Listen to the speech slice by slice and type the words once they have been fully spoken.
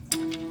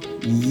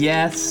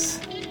Yes,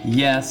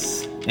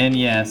 yes, and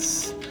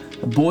yes.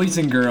 Boys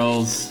and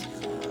girls,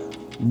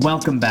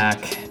 welcome back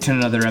to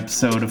another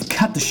episode of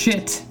Cut the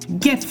Shit,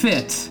 Get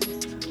Fit.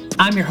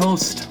 I'm your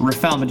host,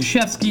 Rafal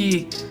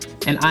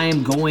Madushevsky, and I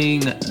am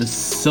going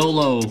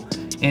solo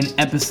in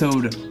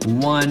episode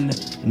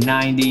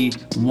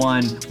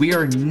 191. We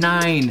are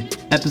 9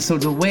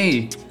 episodes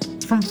away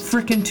from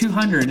frickin'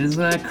 200.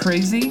 Isn't that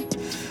crazy?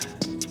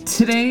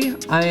 Today,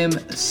 I am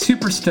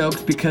super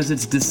stoked because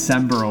it's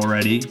December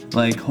already.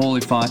 Like, holy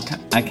fuck,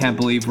 I can't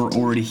believe we're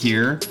already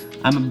here.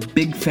 I'm a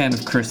big fan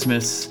of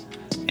Christmas,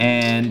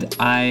 and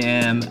I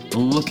am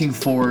looking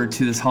forward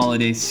to this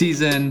holiday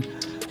season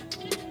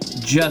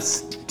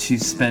just to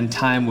spend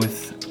time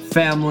with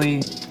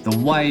family, the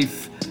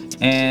wife,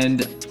 and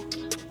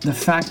the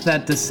fact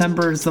that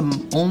December is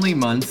the only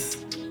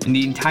month in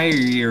the entire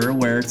year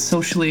where it's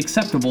socially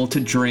acceptable to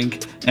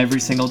drink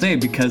every single day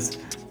because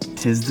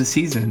 'tis the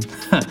season.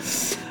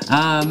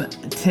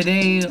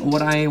 Today,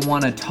 what I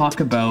want to talk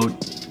about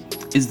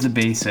is the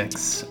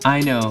basics.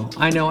 I know,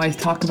 I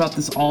talk about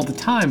this all the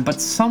time,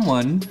 but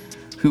someone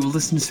who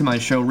listens to my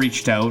show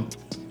reached out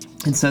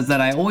and says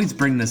that I always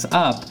bring this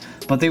up,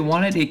 but they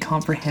wanted a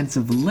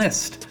comprehensive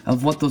list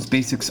of what those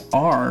basics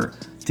are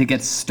to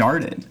get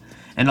started.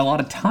 And a lot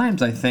of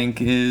times, I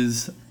think,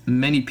 is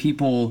many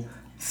people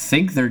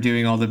think they're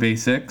doing all the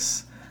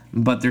basics,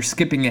 but they're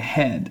skipping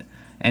ahead,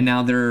 and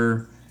now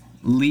they're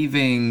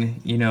leaving,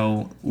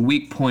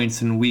 weak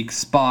points and weak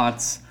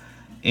spots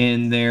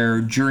in their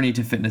journey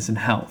to fitness and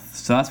health.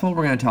 So that's what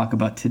we're going to talk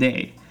about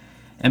today.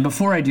 And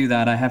before I do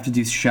that, I have to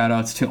do shout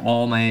outs to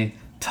all my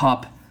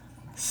top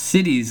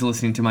cities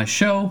listening to my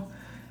show.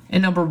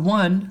 And number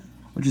 1,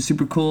 which is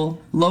super cool,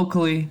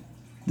 locally,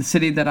 the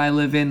city that I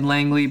live in,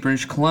 Langley,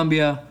 British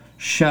Columbia.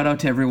 Shout out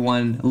to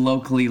everyone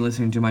locally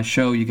listening to my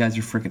show. You guys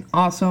are freaking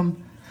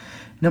awesome.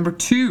 Number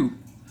 2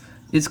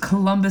 is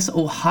Columbus,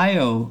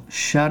 Ohio.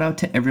 Shout out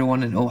to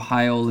everyone in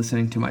Ohio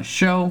listening to my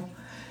show.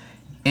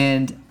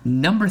 And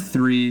number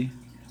 3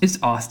 is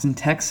Austin,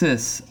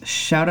 Texas.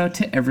 Shout out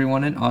to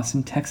everyone in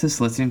Austin, Texas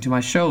listening to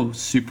my show.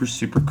 Super,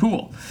 super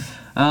cool.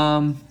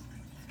 I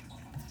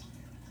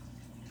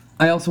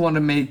also want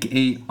to make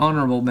a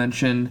honorable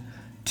mention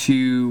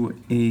to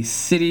a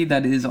city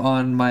that is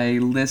on my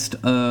list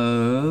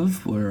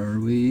of, where are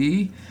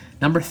we?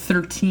 Number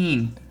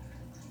 13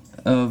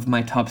 of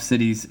my top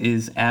cities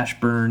is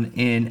Ashburn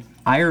in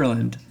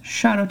Ireland.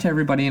 Shout out to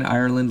everybody in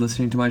Ireland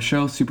listening to my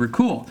show. Super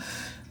cool.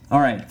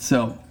 All right,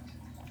 so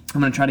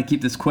I'm going to try to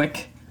keep this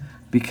quick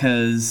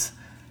because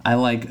I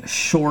like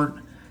short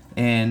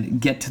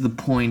and get to the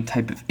point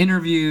type of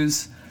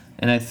interviews,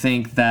 and I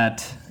think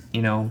that,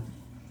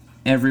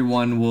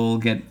 everyone will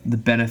get the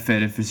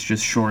benefit if it's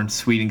just short and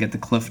sweet and get the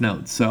cliff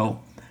notes. So,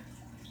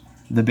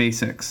 the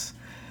basics.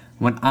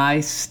 When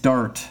I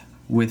start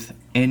with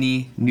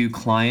any new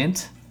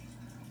client,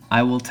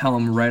 I will tell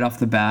them right off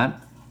the bat,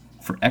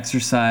 for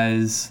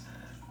exercise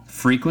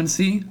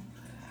frequency,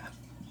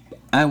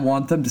 I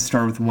want them to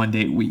start with 1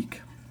 day a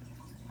week.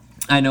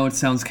 I know it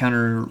sounds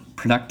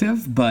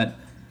counterproductive, but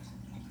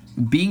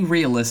being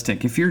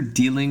realistic, if you're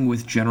dealing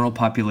with general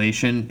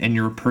population and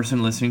you're a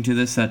person listening to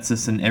this that's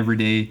just an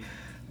everyday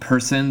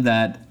person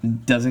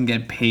that doesn't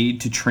get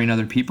paid to train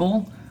other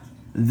people,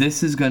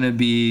 this is going to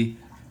be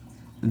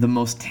the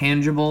most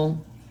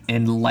tangible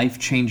and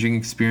life-changing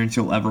experience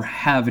you'll ever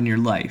have in your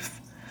life.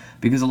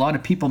 Because a lot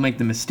of people make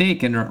the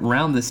mistake, and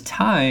around this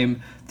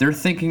time, they're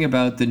thinking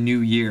about the new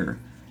year.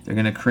 They're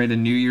going to create a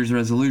New Year's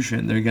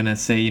resolution. They're going to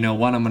say, you know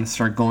what, I'm going to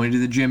start going to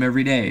the gym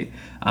every day.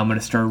 I'm going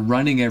to start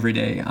running every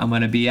day. I'm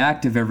going to be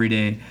active every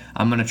day.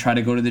 I'm going to try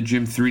to go to the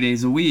gym 3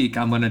 days a week.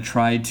 I'm going to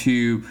try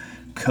to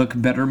cook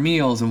better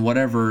meals and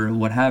whatever,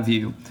 what have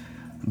you.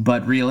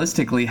 But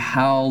realistically,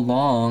 how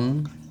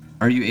long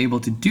are you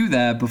able to do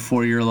that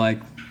before you're like,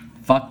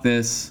 fuck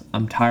this,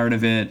 I'm tired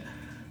of it,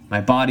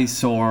 my body's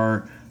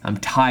sore, I'm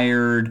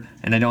tired,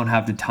 and I don't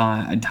have the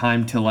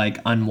time to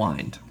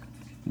unwind.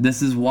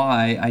 This is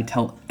why I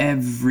tell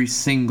every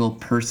single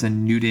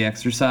person new to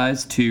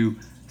exercise to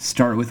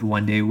start with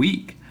 1 day a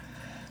week.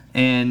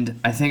 And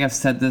I think I've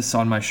said this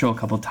on my show a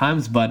couple of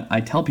times, but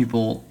I tell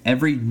people,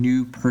 every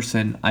new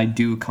person I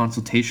do a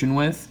consultation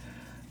with,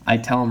 I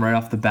tell them right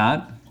off the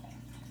bat,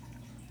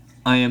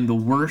 I am the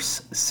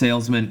worst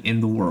salesman in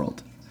the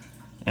world.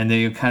 And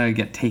they kind of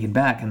get taken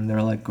back, and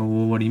they're like, well,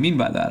 what do you mean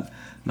by that?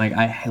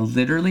 I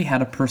literally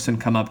had a person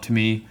come up to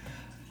me,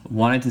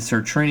 wanted to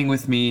start training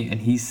with me,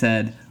 and he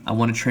said, I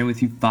want to train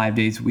with you 5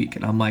 days a week.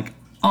 And I'm like,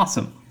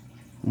 awesome.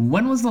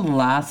 When was the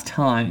last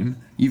time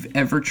you've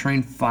ever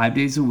trained 5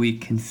 days a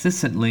week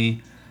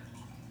consistently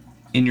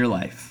in your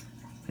life?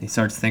 And he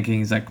starts thinking,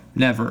 he's like,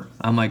 never.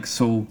 I'm like,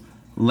 so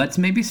let's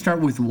maybe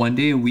start with 1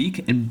 day a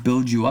week and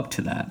build you up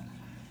to that.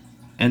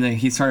 And then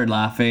he started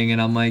laughing,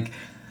 and I'm like,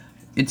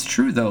 it's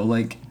true though.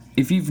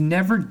 If you've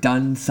never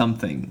done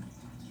something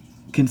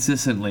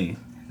consistently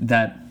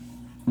that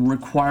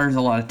requires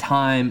a lot of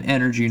time,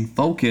 energy, and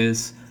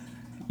focus,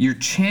 your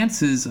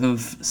chances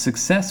of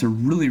success are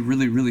really,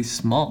 really, really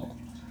small,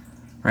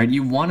 right?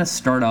 You want to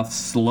start off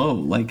slow.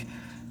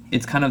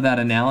 it's kind of that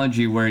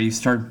analogy where you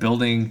start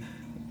building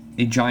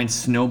a giant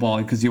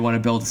snowball because you want to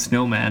build a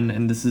snowman,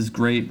 and this is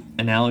great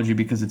analogy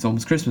because it's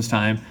almost Christmas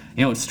time.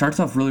 It starts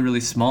off really, really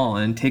small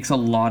and it takes a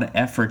lot of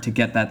effort to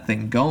get that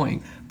thing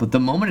going. But the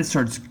moment it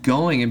starts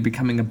going and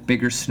becoming a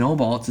bigger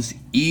snowball, it's just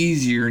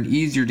easier and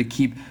easier to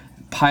keep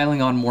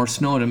piling on more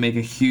snow to make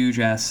a huge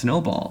ass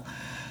snowball,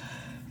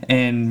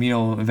 and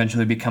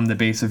eventually become the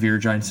base of your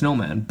giant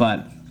snowman.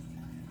 But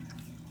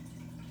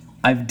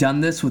I've done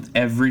this with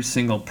every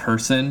single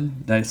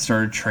person that I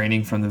started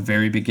training from the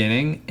very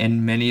beginning,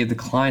 and many of the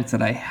clients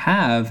that I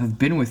have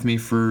been with me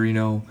for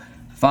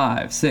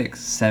 5, 6,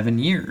 7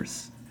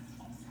 years.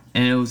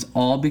 And it was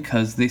all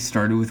because they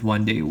started with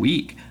 1 day a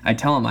week. I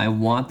tell them I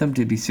want them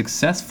to be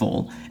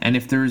successful, and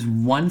if there's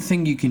one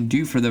thing you can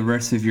do for the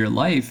rest of your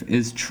life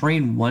is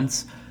train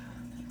once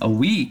a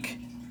week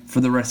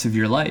for the rest of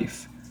your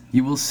life.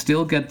 You will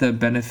still get the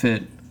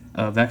benefit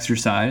of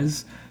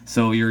exercise,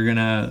 so you're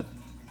gonna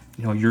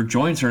your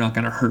joints are not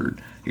going to hurt.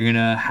 You're going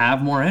to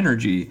have more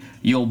energy.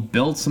 You'll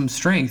build some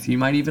strength. You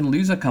might even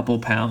lose a couple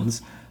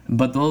pounds.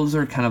 But those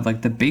are kind of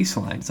like the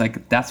baselines.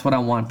 Like, that's what I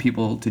want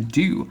people to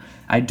do.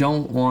 I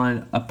don't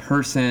want a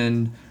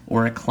person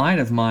or a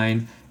client of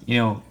mine,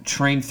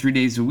 train 3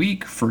 days a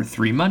week for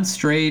 3 months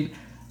straight,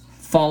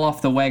 fall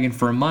off the wagon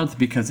for a month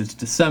because it's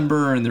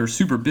December and they're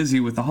super busy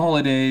with the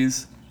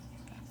holidays.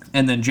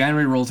 And then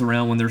January rolls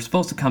around when they're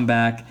supposed to come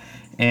back,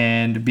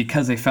 and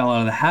because they fell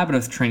out of the habit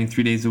of training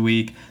 3 days a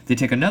week, they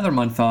take another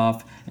month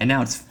off, and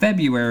now it's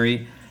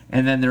February,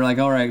 and then they're like,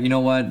 all right, you know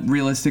what,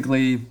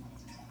 realistically,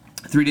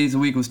 3 days a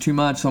week was too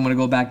much, so I'm going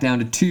to go back down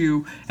to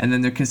 2, and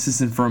then they're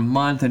consistent for a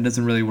month and it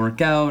doesn't really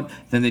work out.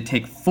 Then they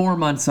take 4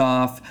 months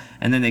off,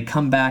 and then they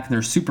come back and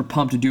they're super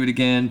pumped to do it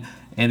again,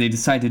 and they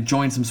decide to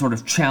join some sort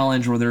of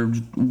challenge where they're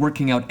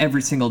working out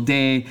every single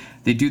day.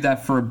 They do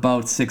that for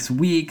about 6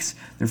 weeks.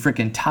 They're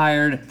freaking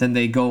tired. Then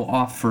they go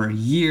off for a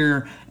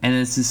year, and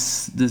it's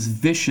this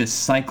vicious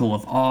cycle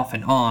of off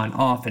and on,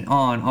 off and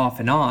on,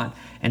 off and on.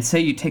 And say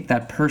you take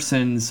that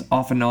person's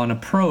off and on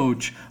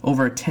approach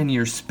over a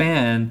 10-year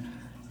span,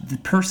 the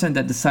person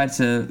that decides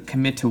to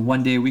commit to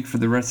 1 day a week for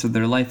the rest of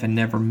their life and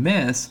never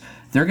miss,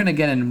 they're going to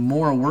get in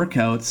more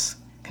workouts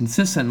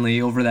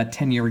consistently over that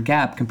 10-year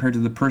gap compared to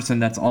the person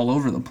that's all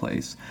over the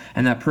place.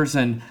 And that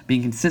person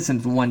being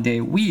consistent with 1 day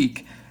a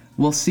week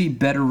will see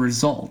better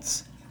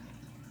results,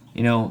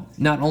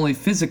 not only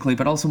physically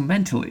but also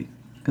mentally,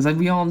 because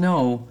we all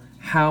know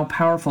how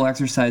powerful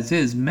exercise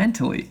is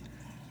mentally,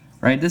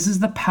 right? This is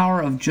the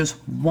power of just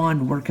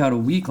one workout a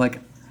week. Like,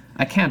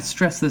 I can't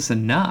stress this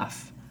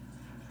enough.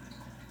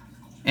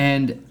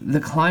 And the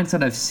clients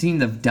that I've seen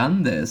that have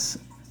done this,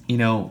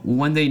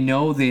 when they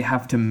know they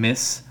have to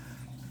miss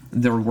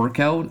their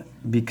workout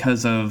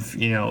because of,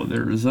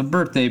 there's a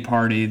birthday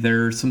party,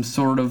 there's some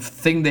sort of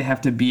thing they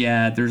have to be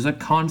at, there's a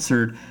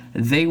concert,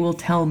 they will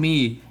tell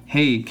me,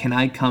 hey, can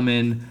I come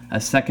in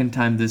a second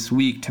time this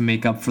week to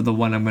make up for the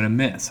one I'm going to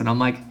miss? And I'm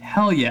like,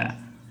 hell yeah,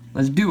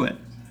 let's do it.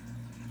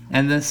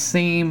 And the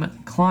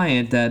same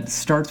client that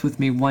starts with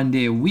me 1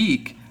 day a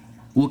week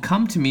will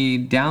come to me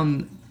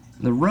down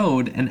the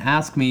road and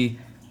ask me,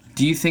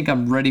 do you think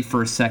I'm ready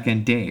for a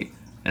second day?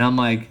 And I'm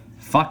like,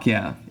 fuck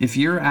yeah. If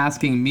you're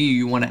asking me,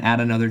 you want to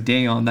add another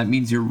day on, that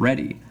means you're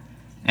ready.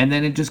 And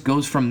then it just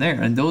goes from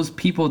there. And those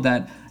people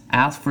that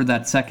ask for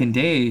that second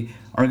day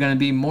are going to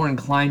be more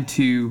inclined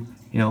to,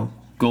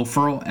 go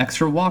for an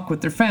extra walk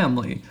with their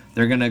family.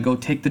 They're going to go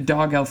take the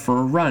dog out for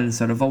a run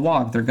instead of a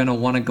walk. They're going to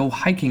want to go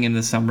hiking in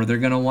the summer. They're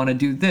going to want to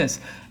do this.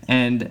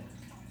 And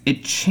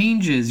it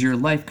changes your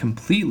life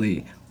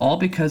completely, all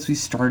because we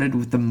started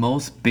with the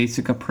most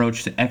basic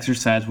approach to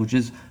exercise, which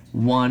is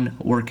one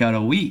workout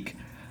a week.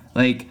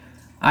 Like,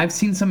 I've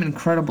seen some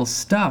incredible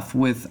stuff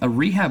with a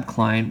rehab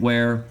client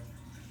where,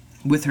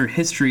 with her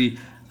history,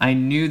 I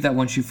knew that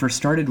when she first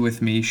started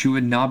with me, she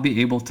would not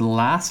be able to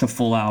last a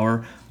full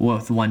hour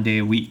with 1 day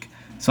a week.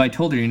 So I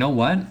told her, you know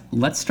what?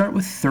 Let's start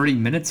with 30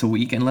 minutes a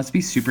week and let's be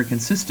super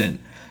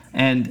consistent.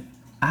 And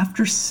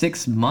after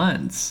 6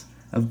 months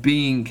of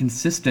being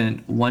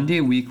consistent 1 day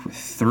a week with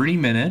 30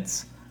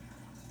 minutes,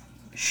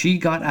 she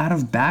got out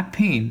of back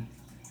pain.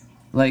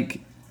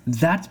 Like,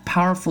 that's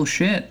powerful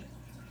shit.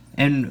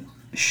 And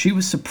she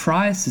was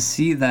surprised to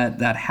see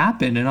that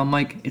happen. And I'm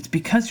like, it's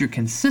because you're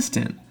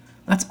consistent.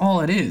 That's all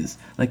it is.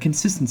 Like,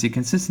 consistency.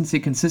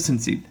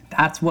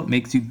 That's what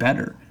makes you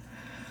better.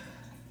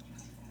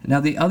 Now,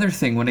 the other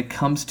thing, when it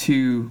comes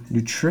to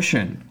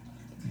nutrition,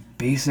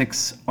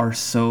 basics are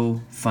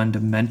so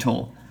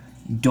fundamental.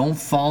 Don't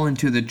fall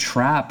into the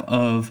trap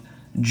of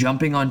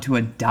jumping onto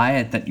a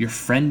diet that your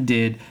friend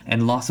did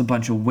and lost a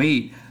bunch of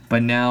weight,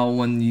 but now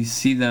when you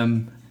see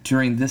them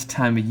during this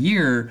time of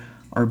year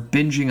are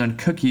binging on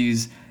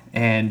cookies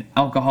and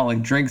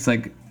alcoholic drinks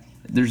like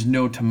there's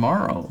no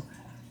tomorrow.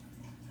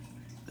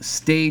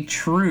 Stay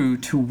true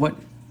to what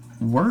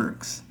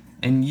works.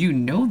 And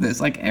this,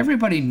 like,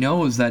 everybody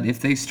knows that if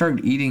they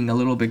start eating a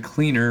little bit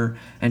cleaner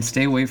and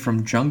stay away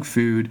from junk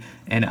food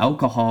and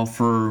alcohol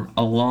for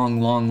a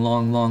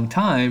long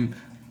time,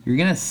 you're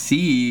gonna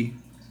see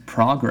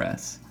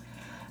progress.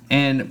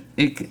 And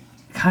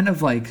kind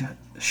of like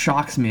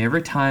shocks me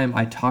every time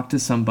I talk to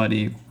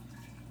somebody.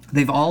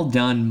 They've all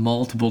done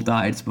multiple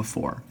diets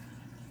before,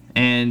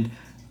 and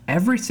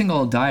every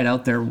single diet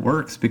out there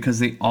works because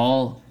they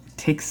all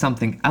take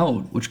something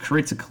out, which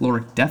creates a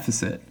caloric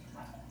deficit,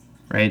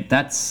 right?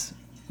 That's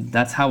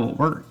how it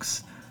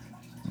works.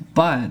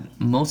 But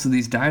most of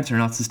these diets are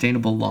not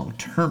sustainable long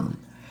term.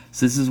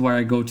 So this is where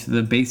I go to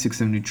the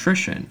basics of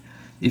nutrition.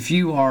 If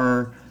you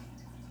are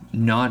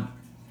not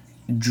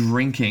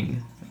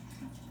drinking,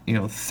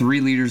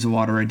 3 liters of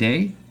water a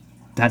day,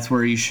 that's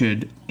where you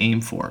should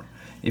aim for.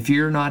 If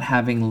you're not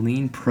having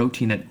lean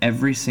protein at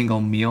every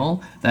single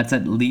meal, that's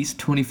at least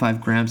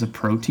 25 grams of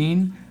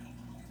protein,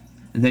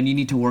 then you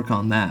need to work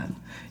on that.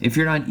 If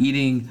you're not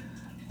eating,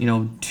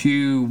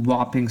 2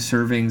 whopping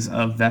servings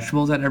of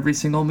vegetables at every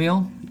single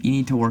meal, you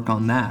need to work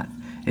on that.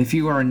 If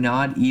you are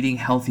not eating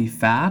healthy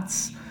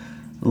fats,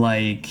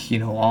 like,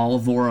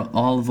 olive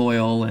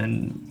oil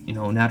and,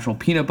 natural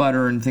peanut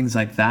butter and things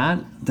like that,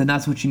 then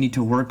that's what you need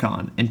to work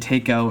on and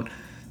take out,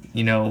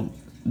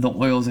 the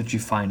oils that you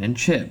find in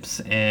chips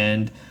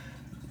and,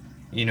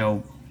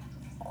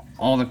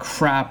 all the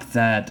crap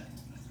that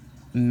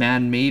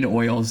man-made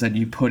oils that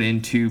you put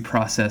into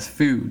processed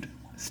food.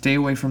 Stay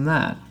away from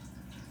that.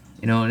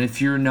 And if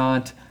you're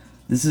not,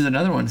 this is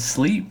another one,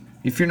 sleep.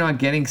 If you're not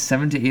getting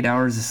 7 to 8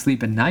 hours of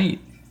sleep at night,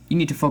 you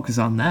need to focus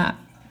on that.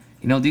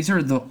 These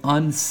are the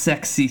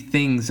unsexy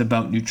things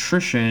about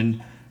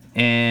nutrition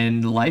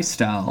and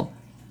lifestyle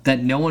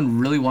that no one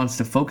really wants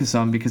to focus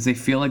on because they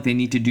feel like they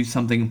need to do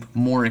something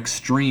more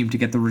extreme to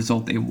get the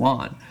result they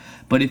want.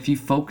 But if you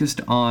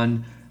focused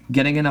on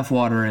getting enough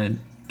water in,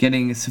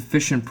 getting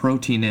sufficient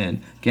protein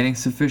in, getting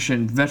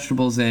sufficient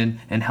vegetables in,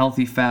 and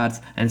healthy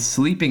fats, and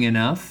sleeping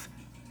enough,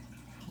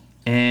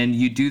 and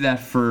you do that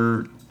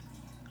for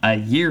a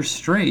year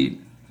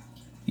straight,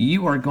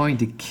 you are going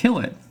to kill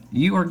it.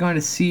 You are going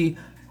to see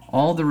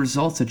all the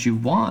results that you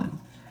want.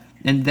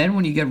 And then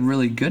when you get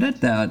really good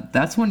at that,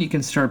 that's when you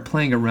can start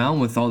playing around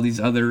with all these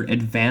other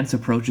advanced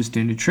approaches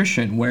to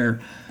nutrition where,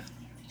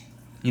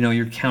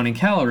 you're counting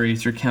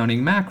calories, you're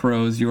counting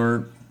macros,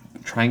 you're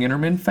trying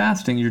intermittent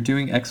fasting, you're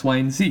doing X, Y,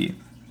 and Z.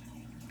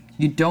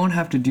 You don't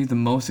have to do the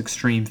most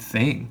extreme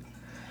thing.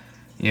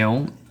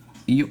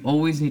 You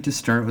always need to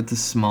start with the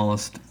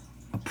smallest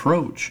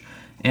approach.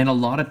 And a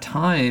lot of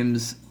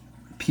times,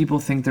 people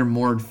think they're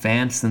more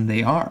advanced than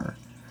they are.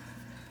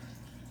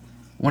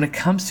 When it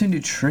comes to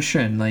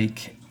nutrition,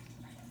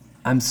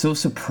 I'm so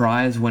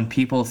surprised when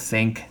people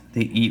think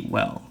they eat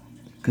well.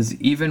 Because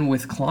even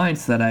with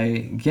clients that I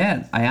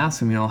get, I ask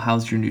them,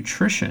 how's your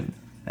nutrition?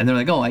 And they're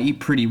like, oh, I eat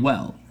pretty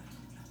well.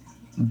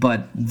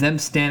 But them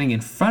standing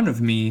in front of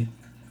me,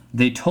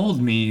 they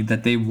told me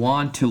that they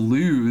want to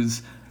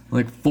lose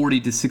 40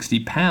 to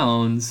 60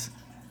 pounds.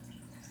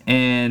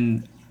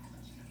 And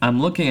I'm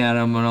looking at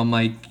them and I'm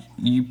like,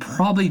 you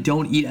probably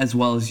don't eat as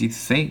well as you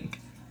think.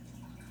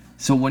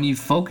 So when you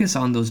focus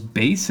on those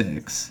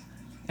basics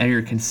and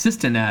you're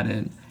consistent at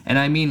it, and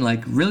I mean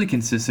really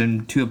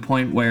consistent to a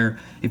point where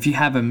if you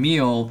have a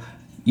meal,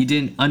 you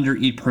didn't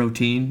undereat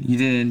protein, you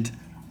didn't,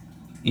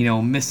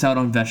 miss out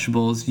on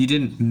vegetables, you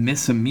didn't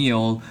miss a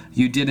meal,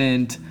 you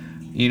didn't,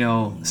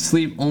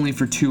 sleep only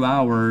for 2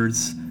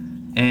 hours,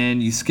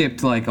 and you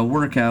skipped a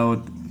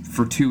workout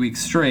for 2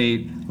 weeks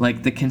straight,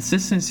 the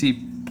consistency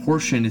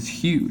portion is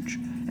huge.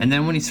 And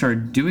then when you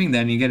start doing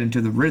that and you get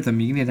into the rhythm,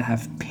 you need to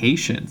have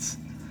patience.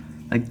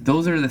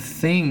 Those are the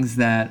things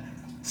that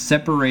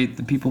separate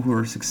the people who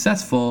are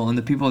successful and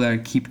the people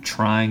that keep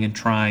trying and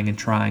trying and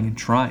trying and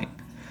trying.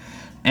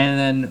 And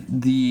then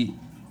the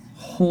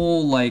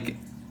whole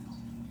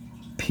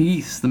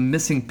piece, the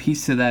missing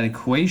piece to that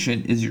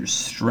equation is your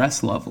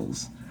stress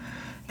levels.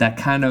 That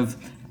kind of,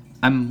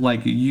 I'm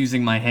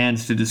using my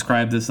hands to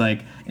describe this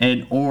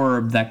an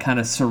orb that kind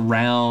of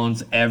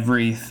surrounds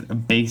every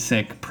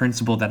basic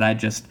principle that I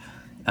just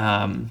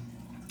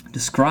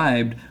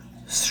described.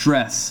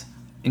 Stress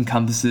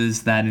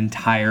encompasses that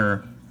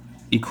entire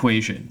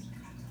equation.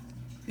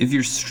 If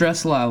your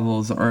stress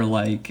levels are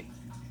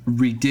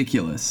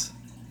ridiculous,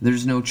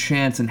 there's no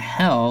chance in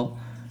hell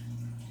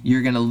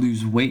you're gonna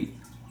lose weight.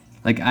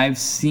 I've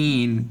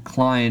seen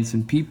clients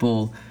and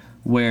people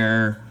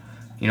where,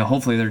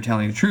 hopefully they're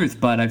telling the truth,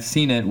 but I've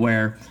seen it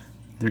where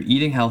they're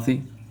eating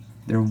healthy,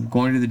 they're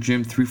going to the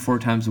gym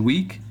 3-4 times a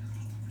week,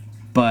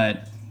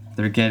 but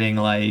they're getting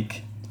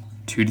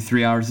 2 to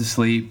 3 hours of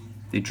sleep.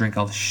 They drink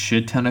a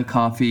shit ton of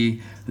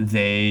coffee.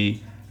 They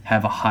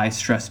have a high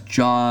stress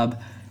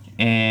job,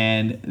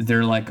 and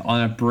they're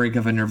on a break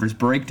of a nervous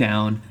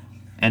breakdown,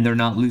 and they're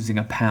not losing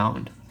a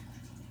pound.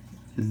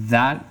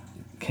 That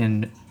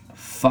can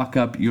fuck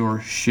up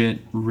your shit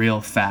real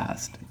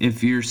fast.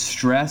 If your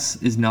stress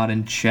is not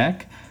in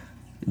check,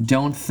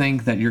 don't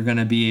think that you're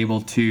gonna be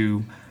able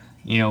to,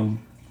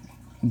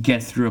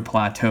 get through a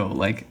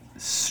plateau.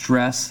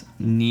 Stress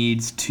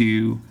needs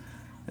to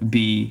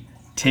be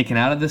taken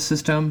out of the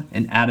system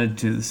and added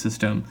to the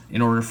system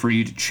in order for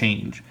you to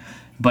change.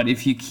 But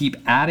if you keep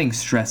adding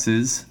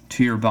stresses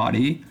to your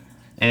body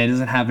and it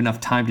doesn't have enough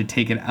time to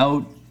take it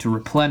out to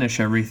replenish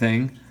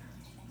everything,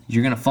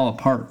 you're going to fall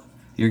apart.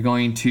 you're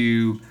going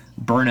to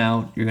burn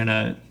out, you're going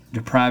to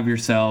deprive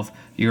yourself,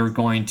 you're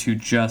going to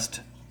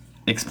just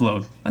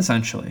explode,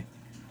 essentially.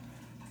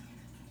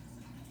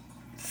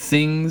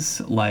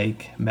 Things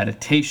like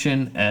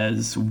meditation,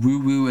 as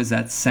woo-woo as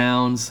that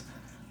sounds,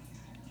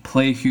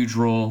 play a huge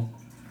role.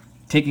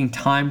 Taking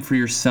time for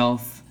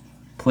yourself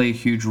play a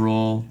huge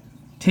role.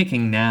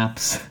 Taking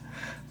naps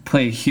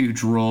play a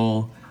huge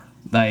role.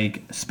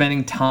 Like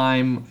spending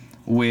time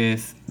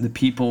with the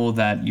people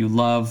that you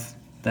love,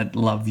 that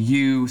love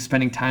you,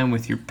 spending time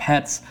with your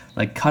pets,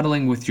 like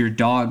cuddling with your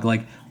dog,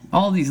 like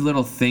all these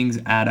little things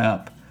add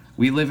up.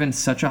 We live in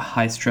such a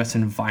high stress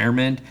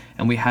environment,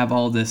 and we have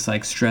all this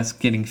like stress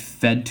getting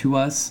fed to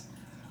us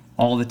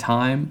all the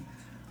time.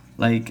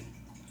 Like,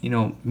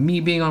 me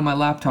being on my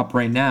laptop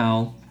right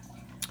now,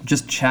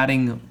 just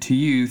chatting to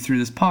you through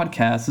this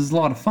podcast is a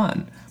lot of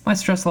fun. My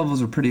stress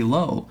levels are pretty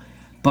low,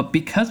 but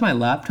because my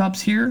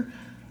laptop's here,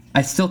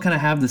 I still kind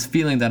of have this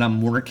feeling that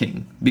I'm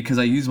working because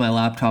I use my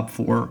laptop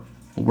for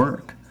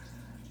work,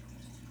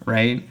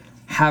 right?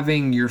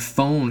 Having your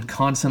phone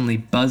constantly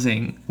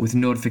buzzing with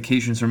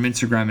notifications from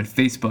Instagram and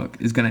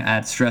Facebook is going to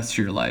add stress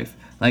to your life.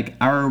 Like,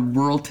 our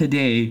world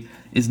today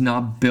is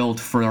not built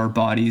for our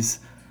bodies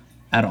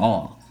at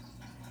all.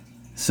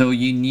 So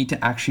you need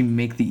to actually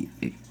make the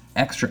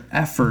extra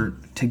effort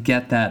to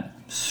get that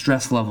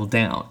stress level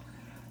down.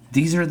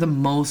 These are the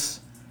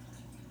most,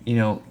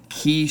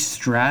 key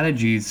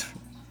strategies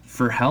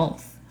for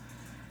health.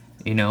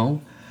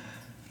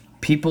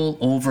 People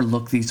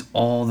overlook these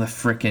all the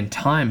frickin'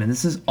 time, and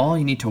this is all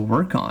you need to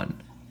work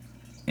on.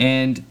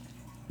 And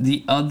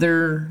the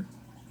other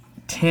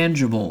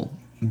tangible,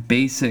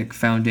 basic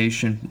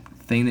foundation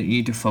thing that you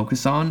need to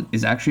focus on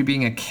is actually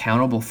being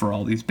accountable for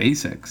all these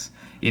basics.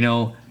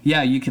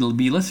 You could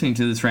be listening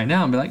to this right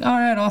now and be like, all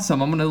right,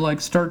 awesome, I'm gonna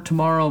start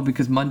tomorrow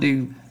because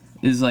Monday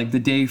is the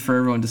day for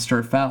everyone to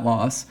start fat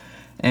loss.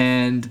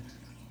 And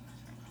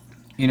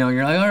you're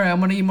like, all right, I'm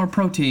gonna eat more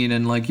protein,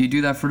 and you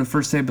do that for the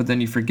first day, but then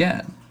you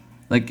forget.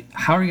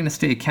 How are you going to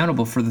stay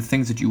accountable for the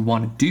things that you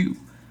want to do?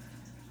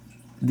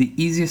 The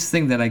easiest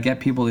thing that I get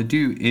people to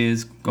do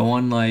is go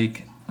on,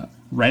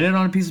 write it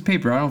on a piece of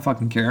paper. I don't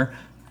fucking care.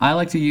 I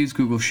like to use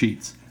Google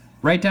Sheets.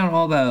 Write down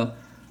all the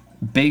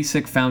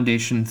basic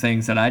foundation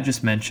things that I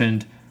just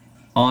mentioned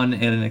on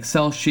an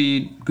Excel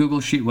sheet,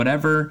 Google Sheet,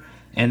 whatever.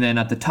 And then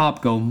at the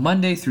top, go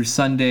Monday through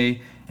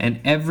Sunday, and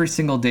every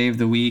single day of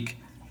the week,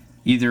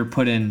 either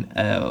put in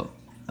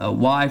a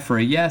Y for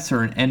a yes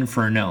or an N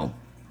for a no.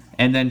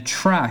 And then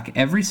track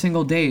every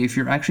single day if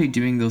you're actually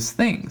doing those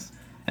things.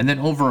 And then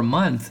over a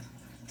month,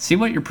 see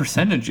what your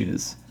percentage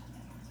is.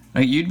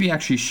 You'd be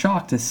actually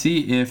shocked to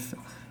see if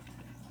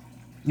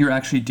you're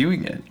actually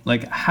doing it.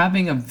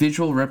 Having a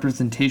visual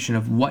representation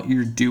of what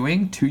you're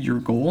doing to your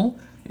goal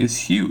is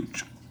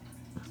huge.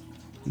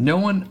 No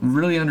one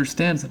really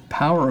understands the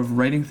power of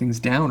writing things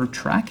down or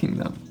tracking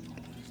them.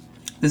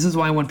 This is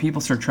why when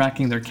people start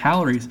tracking their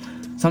calories,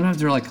 sometimes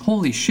they're like,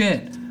 holy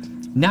shit,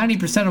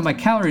 90% of my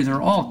calories are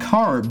all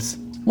carbs.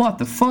 What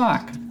the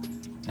fuck?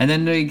 And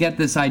then they get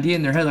this idea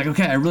in their head,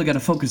 okay, I really got to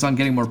focus on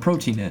getting more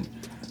protein in.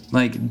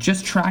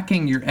 Just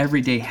tracking your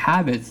everyday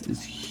habits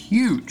is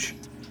huge.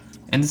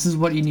 And this is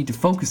what you need to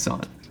focus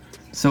on.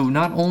 So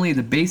not only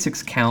the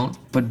basics count,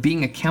 but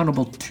being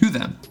accountable to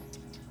them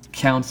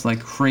counts like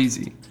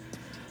crazy.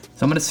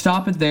 So I'm going to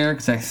stop it there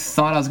because I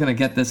thought I was going to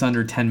get this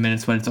under 10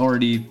 minutes, but it's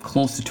already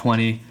close to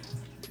 20.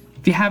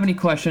 If you have any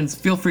questions,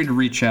 feel free to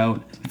reach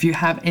out. If you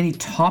have any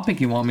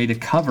topic you want me to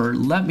cover,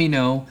 let me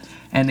know.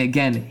 And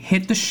again,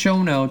 hit the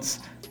show notes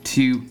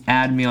to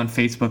add me on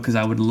Facebook because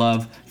I would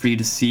love for you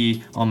to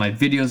see all my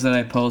videos that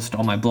I post,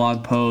 all my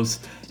blog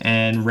posts,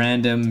 and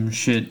random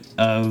shit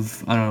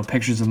of,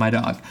 pictures of my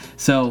dog.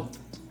 So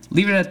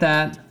leave it at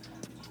that.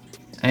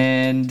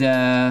 And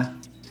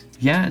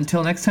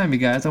until next time, you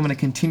guys, I'm going to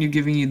continue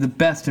giving you the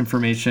best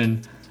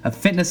information of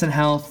fitness and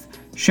health.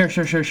 Share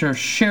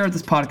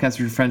this podcast with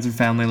your friends and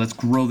family. Let's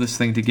grow this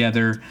thing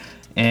together.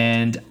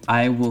 And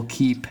I will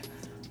keep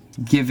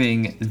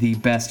giving the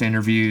best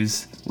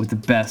interviews with the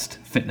best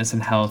fitness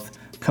and health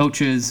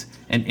coaches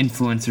and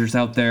influencers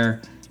out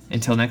there.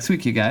 Until next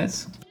week, you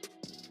guys.